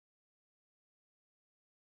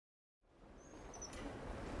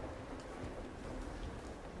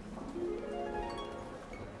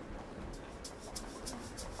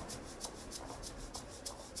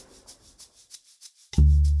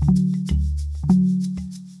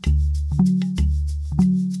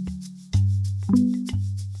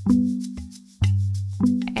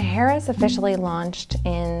Harris officially launched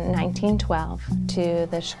in 1912 to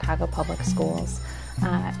the Chicago Public Schools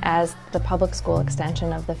as the public school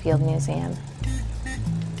extension of the Field Museum.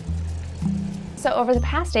 So over the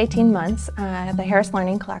past 18 months, the Harris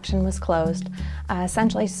Learning Collection was closed,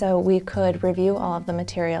 essentially so we could review all of the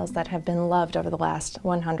materials that have been loved over the last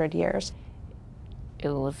 100 years. It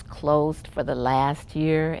was closed for the last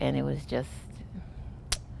year, and it was just,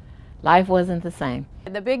 life wasn't the same.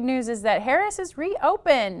 The big news is that Harris is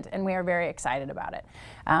reopened, and we are very excited about it.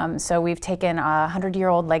 So we've taken a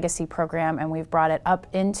 100-year-old legacy program and we've brought it up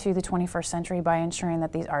into the 21st century by ensuring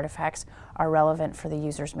that these artifacts are relevant for the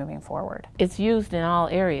users moving forward. It's used in all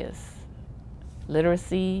areas: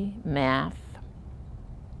 literacy, math,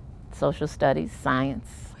 social studies,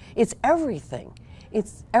 science. It's everything.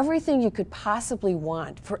 It's everything you could possibly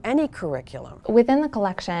want for any curriculum. Within the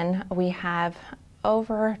collection, we have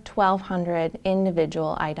over 1,200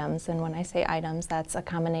 individual items, and when I say items, that's a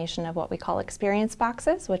combination of what we call experience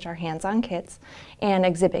boxes, which are hands-on kits, and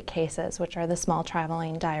exhibit cases, which are the small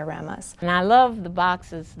traveling dioramas. And I love the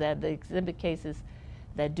boxes, the exhibit cases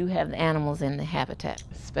that do have the animals in the habitat,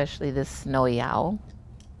 especially this snowy owl.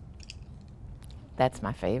 That's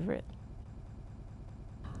my favorite.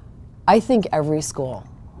 I think every school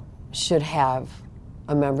should have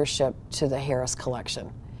a membership to the Harris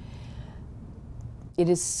Collection. It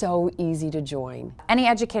is so easy to join. Any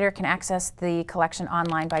educator can access the collection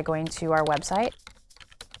online by going to our website.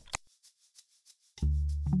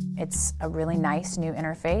 It's a really nice new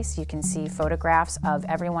interface. You can see photographs of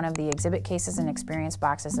every one of the exhibit cases and experience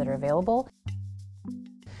boxes that are available.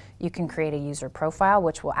 You can create a user profile,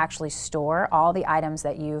 which will actually store all the items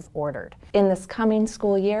that you've ordered. In this coming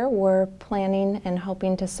school year, we're planning and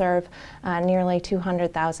hoping to serve nearly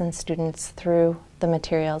 200,000 students through the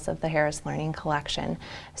materials of the Harris Learning Collection.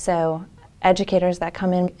 So educators that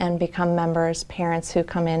come in and become members, parents who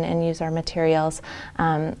come in and use our materials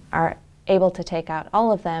are able to take out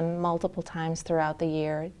all of them multiple times throughout the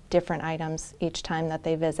year, different items each time that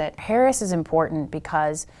they visit. Harris is important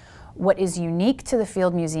because what is unique to the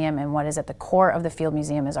Field Museum and what is at the core of the Field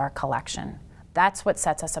Museum is our collection. That's what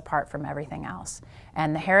sets us apart from everything else.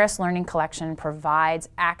 And the Harris Learning Collection provides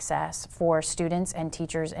access for students and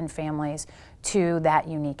teachers and families to that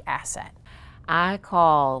unique asset. I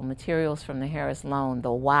call materials from the Harris Loan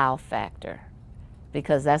the wow factor,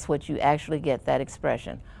 because that's what you actually get, that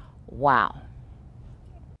expression, wow.